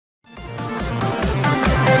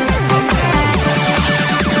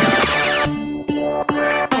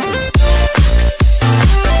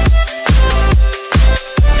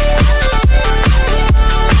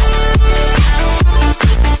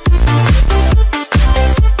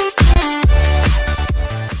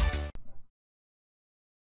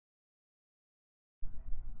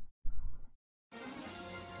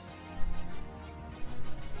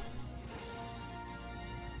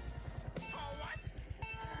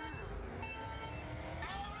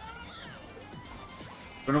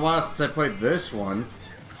been a while since I played this one.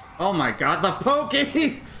 Oh my god, the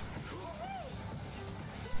pokey!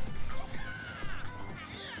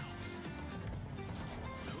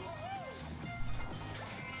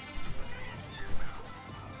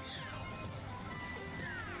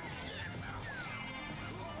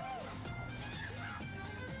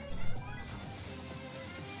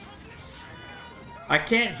 I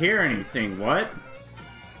can't hear anything, what?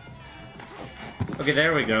 Okay,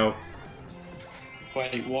 there we go.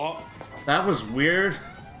 Wait, what? That was weird.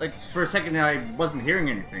 Like, for a second I wasn't hearing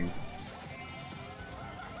anything.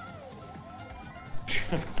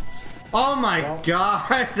 Oh my god!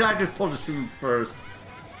 I just pulled a shoot first.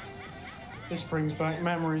 This brings back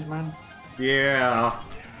memories, man. Yeah.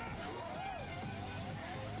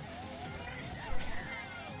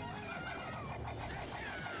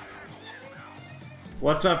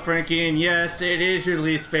 What's up, Frankie? And yes, it is your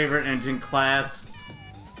least favorite engine class.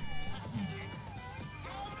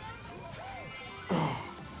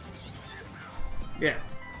 Yeah.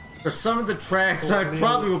 For some of the tracks, I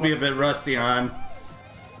probably will be a bit rusty on.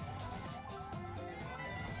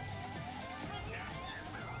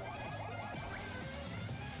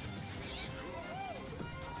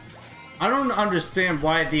 I don't understand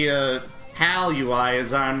why the HAL UI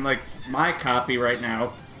is on, like, my copy right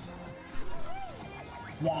now.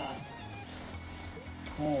 Yeah.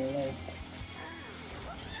 Oh, look.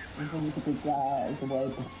 You can look at the guys the way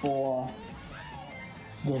before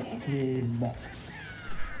the team.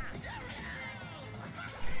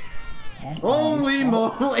 Holy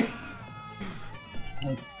moly!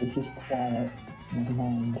 It's just quiet. Never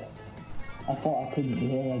mind. I thought I couldn't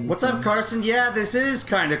hear anything. What's up, Carson? Yeah, this is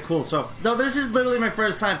kind of cool. So, no, this is literally my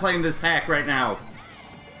first time playing this pack right now.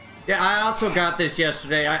 Yeah, I also got this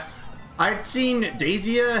yesterday. I'd seen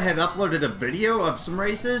Dazia had uploaded a video of some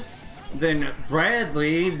races. Then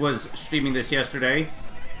Bradley was streaming this yesterday.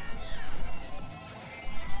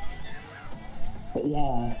 But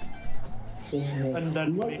yeah. And then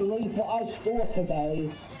You won't believe what I saw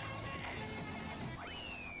today.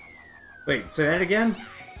 Wait, say that again?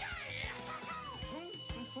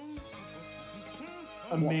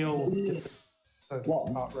 a meal.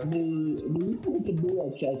 What? The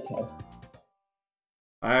meal, Jacob.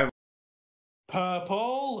 I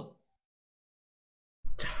Purple.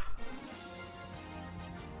 For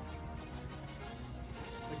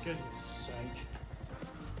goodness sake.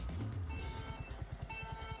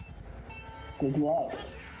 Good luck.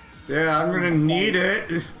 Yeah, I'm gonna need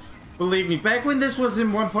it. Believe me, back when this was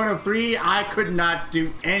in 1.03, I could not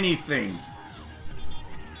do anything.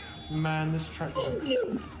 Man, this track is...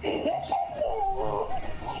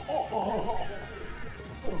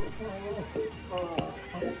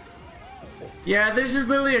 Yeah, this is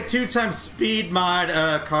literally a 2x speed mod,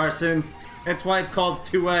 Carson. That's why it's called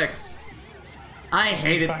 2x. I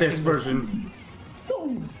hated this version.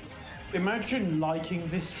 Imagine liking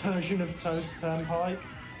this version of Toad's Turnpike.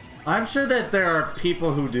 I'm sure that there are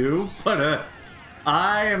people who do, but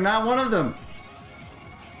I am not one of them.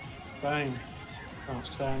 Bang. Can't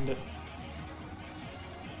stand it.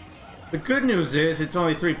 The good news is it's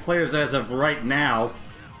only 3 players as of right now.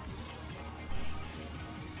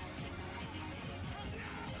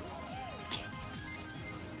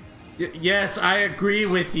 Yes, I agree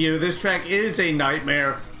with you. This track is a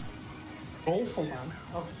nightmare. Awful, man.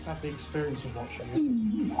 I've had the experience of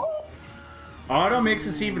watching it. Auto makes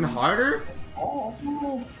this even harder? Oh,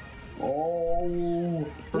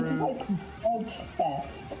 this is like Dodge Fest.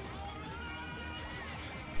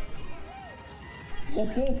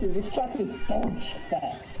 This track is Dodge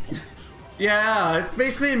Fest. Yeah, it's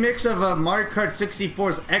basically a mix of Mario Kart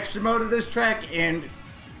 64's extra mode of this track and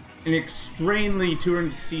an extremely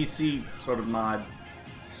 200cc sort of mod.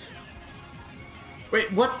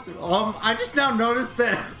 Wait, what? I just now noticed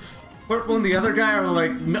that Purple and the other guy are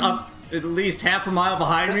like up at least half a mile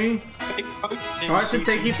behind me. Carson,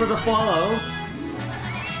 thank you for the follow.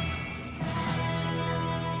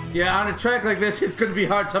 Yeah, on a track like this, it's going to be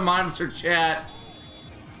hard to monitor chat.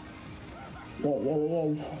 It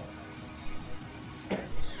really is.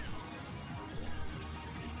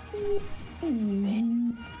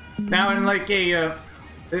 Now in like a,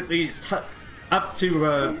 at least up to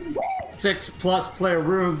 6+ player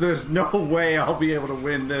rooms, there's no way I'll be able to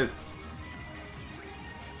win this.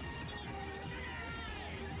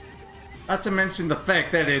 Not to mention the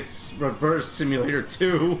fact that it's Reverse Simulator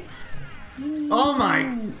 2. Oh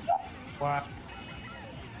my... Wow.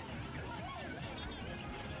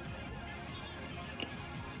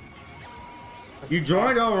 You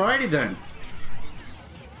joined alrighty then.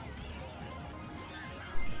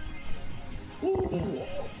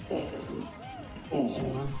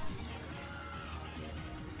 Awesome, man.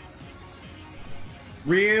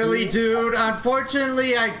 Really, dude?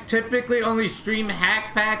 Unfortunately, I typically only stream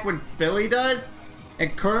Hack Pack when Philly does.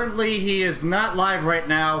 And currently, he is not live right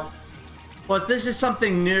now. Plus, this is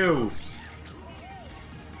something new.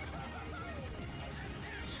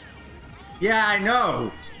 Yeah, I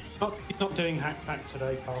know. He's not doing Hack Pack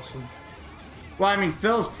today, Carson. Well, I mean,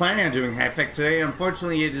 Phil's planning on doing Hack Pack today.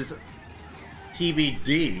 Unfortunately, it is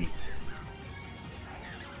TBD.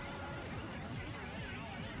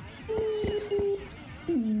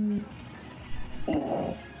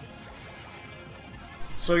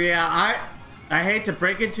 So yeah, I hate to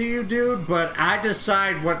break it to you, dude, but I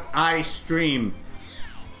decide what I stream.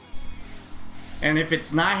 And if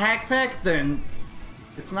it's not Hack Pack, then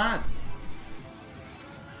it's not.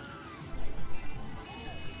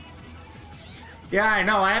 Yeah, I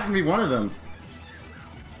know, I happen to be one of them.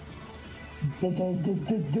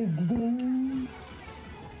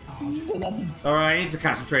 Alright, I need to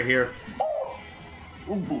concentrate here.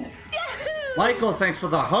 Michael, thanks for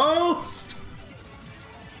the host!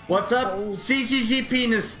 What's up? CTGP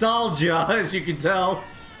nostalgia, as you can tell.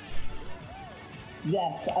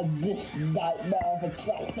 Yes, and this nightmare of a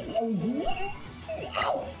classic WWs.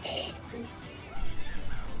 Ouch!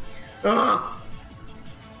 Ugh.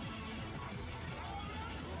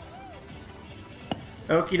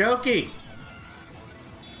 Okie dokie.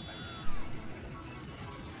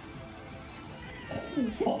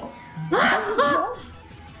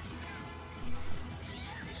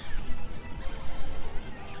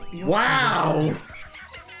 Wow!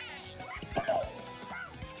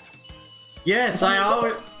 Yes, I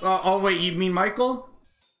always... oh wait, you mean Michael?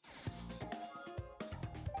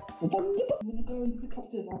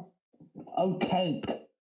 Okay.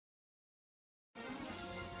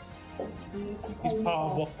 He's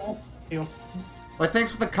part of what? Well,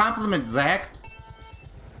 thanks for the compliment, Zach.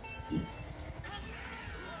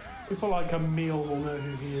 People like a meal will know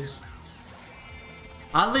who he is.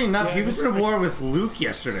 Oddly enough, Yeah, he was in a war with Luke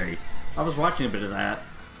yesterday. I was watching a bit of that.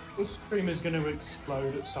 The stream is going to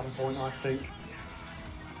explode at some point, I think.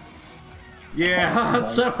 Yeah,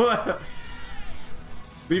 so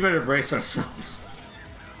we better brace ourselves.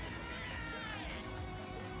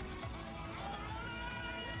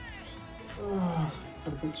 Got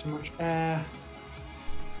a bit too much air.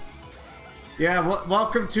 Yeah,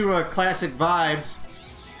 welcome to Classic Vibes.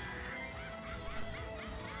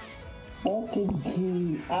 Welcome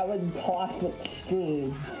to Aaron Classic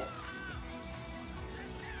Streams.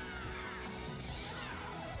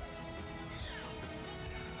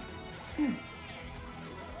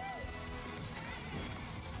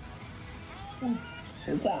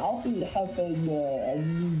 So I'll be having a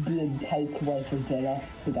Indian takeaway for dinner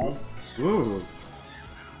today. Ooh.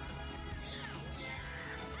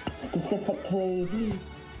 Specifically,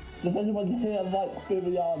 does anyone here like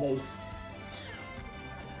biryani?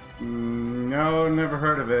 No, never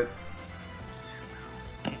heard of it.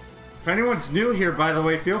 If anyone's new here, by the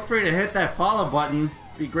way, feel free to hit that follow button.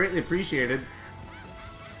 Be greatly appreciated.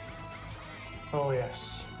 Oh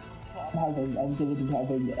yes. I'm going to be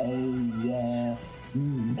having a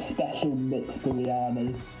special mixed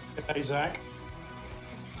biryani. Hey Zach.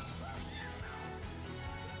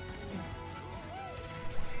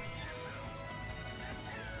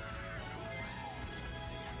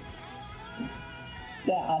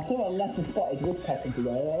 Yeah, I saw a lesser spotted woodpecker today.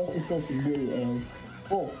 I also saw some really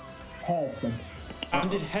heard them. And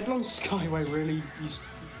did Headlong Skyway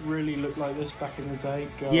really look like this back in the day?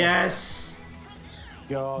 God. Yes.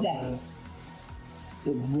 God. Yeah. No.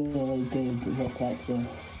 It really did look like this.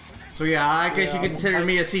 So yeah, I guess Yeah, you consider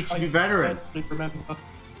me a CTGP veteran. I remember. I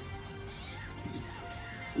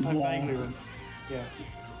vaguely remember. Yeah.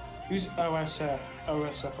 Who's OSF?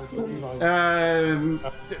 OSF, I believe.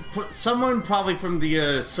 Someone probably from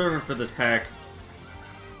the server for this pack.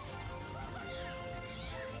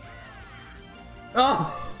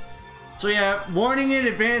 Oh! So yeah, warning in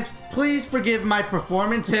advance, please forgive my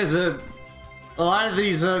performance, as a lot of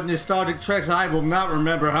these nostalgic tracks I will not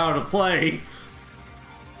remember how to play.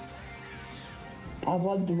 I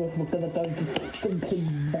wonder if we're gonna go to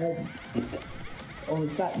Stinking Bomb. Or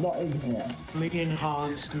is that not in here? League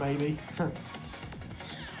enhanced, maybe.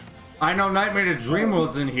 I know Nightmare to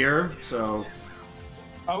Dreamworld's in here, so...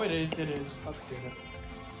 Oh, it is. I've seen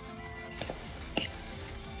it.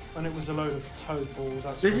 And it was a load of toad balls,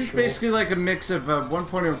 that's This for is sure. basically like a mix of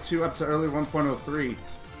 1.02 up to early 1.03.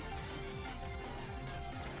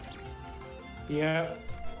 Yeah.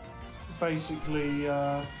 Basically,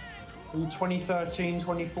 2013,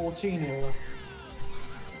 2014 era.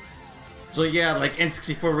 So yeah, like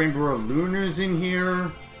N64 Rainbow Road Lunar's in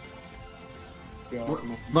here. God.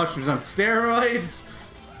 Mushrooms on steroids.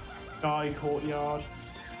 Sky Courtyard.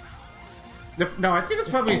 No, I think it's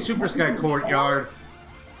probably Super Sky Courtyard.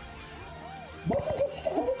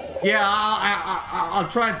 Yeah, I'll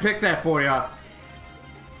try and pick that for you.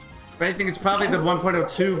 But I think it's probably the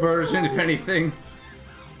 1.02 version, if anything.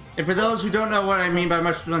 And for those who don't know what I mean by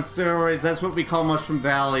mushroom on steroids, that's what we call Mushroom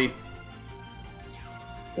Valley.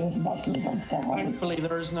 Thankfully,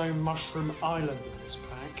 there is no Mushroom Island in this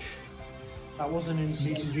pack. That wasn't in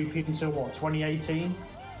CTGP until what, 2018?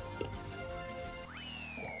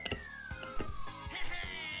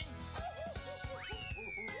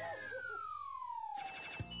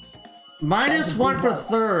 -1 for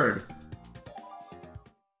third.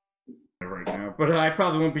 Right now, but I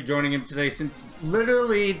probably won't be joining him today since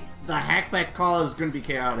literally the hackback call is going to be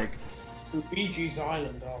chaotic. Luigi's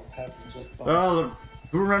Island, oh heavens above. Oh,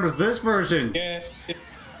 who remembers this version? Yeah.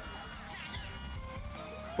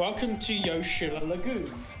 Welcome to Yoshila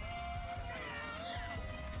Lagoon.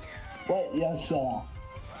 What Yoshila?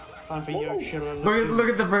 Time for Yoshila Lagoon. Look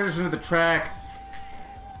at the version of the track.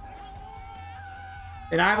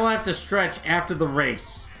 And I will have to stretch after the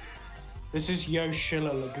race. This is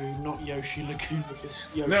Yoshila Lagoon, not Yoshi Lagoon, because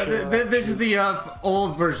Yoshila... No, this is the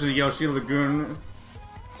old version of Yoshi Lagoon.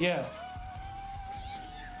 Yeah.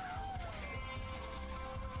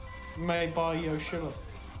 Made by Yoshila.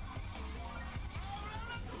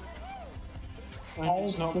 And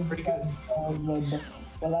it's not pretty good.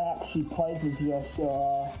 Well, I actually played with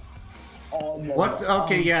Yoshila on the... What's...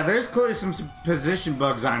 Okay, yeah, there's clearly some position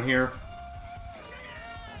bugs on here.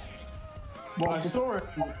 I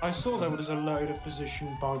saw there was a load of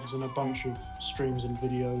position bugs in a bunch of streams and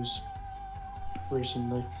videos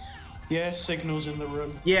recently. Yeah, signals in the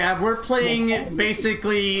room. Yeah, we're playing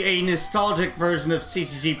basically a nostalgic version of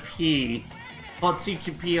CTGP called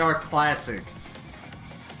CTGP Classic.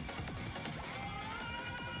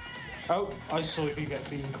 Oh, I saw you get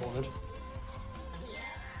bean cornered.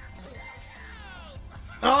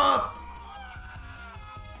 Oh!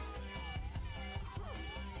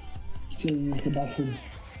 Sebastian.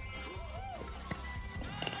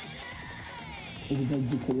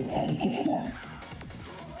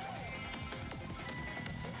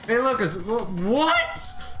 Hey, look,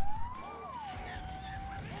 what?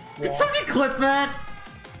 Can somebody clip that?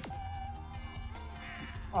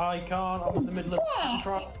 I can't. I'm in the middle of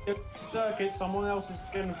trying to circuit. Someone else is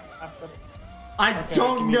gonna have to. I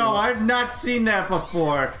don't know. I've not seen that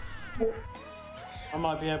before. I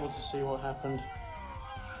might be able to see what happened.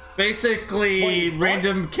 Basically, Wait,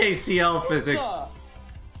 random KCL physics.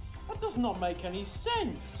 That does not make any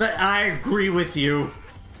sense. But I agree with you.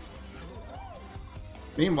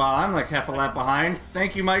 Meanwhile, I'm like half a lap behind.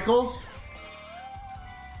 Thank you, Michael.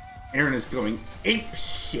 Aaron is going ape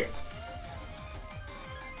shit.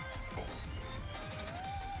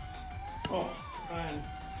 Oh, man.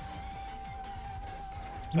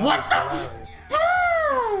 What the f?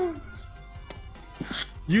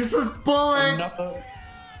 Useless bullet! Another...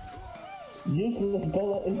 Useless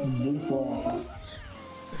bullet is useless.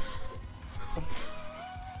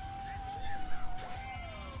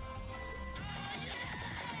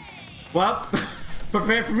 Well,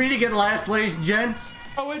 prepare for me to get last, ladies and gents.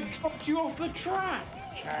 Oh, it dropped you off the track.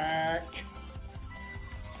 Check.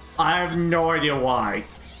 I have no idea why.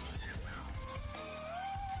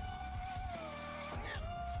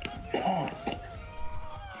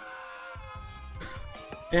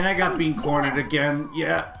 And I got being cornered again.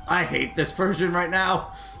 Yeah, I hate this version right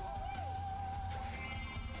now.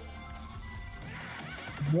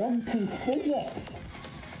 One can physics.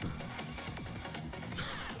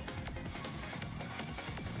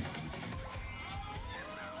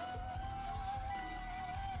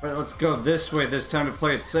 Alright, let's go this way this time to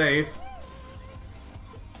play it safe.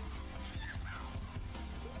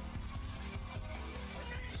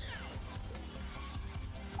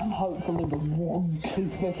 And hopefully the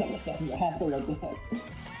 1-2 physics doesn't happen again.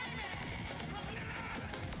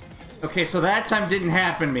 Okay, so that time didn't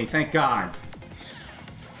happen to me, thank God.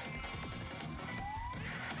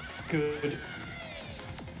 Good.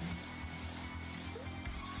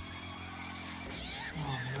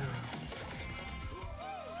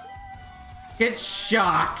 Get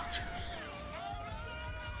shocked.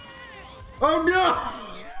 Oh no!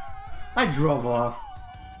 I drove off.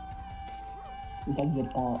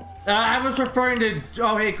 I was referring to...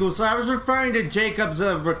 Oh, hey, cool. So I was referring to Jacob's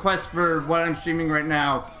request for what I'm streaming right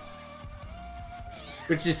now.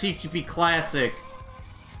 Which is CTGP Classic.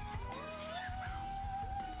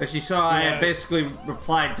 As you saw, I had basically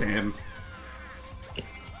replied to him.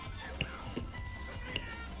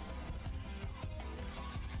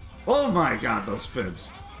 Oh my God, those fibs.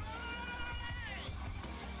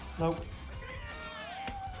 Nope.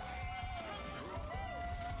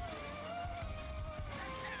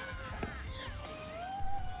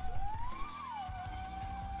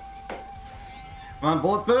 Come on,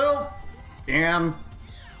 bullet bill. Damn.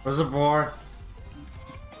 Reservoir.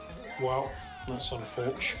 Well, that's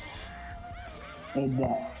unfortunate. And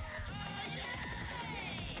that.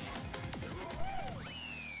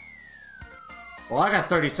 Well, I got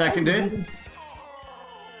 30 seconded.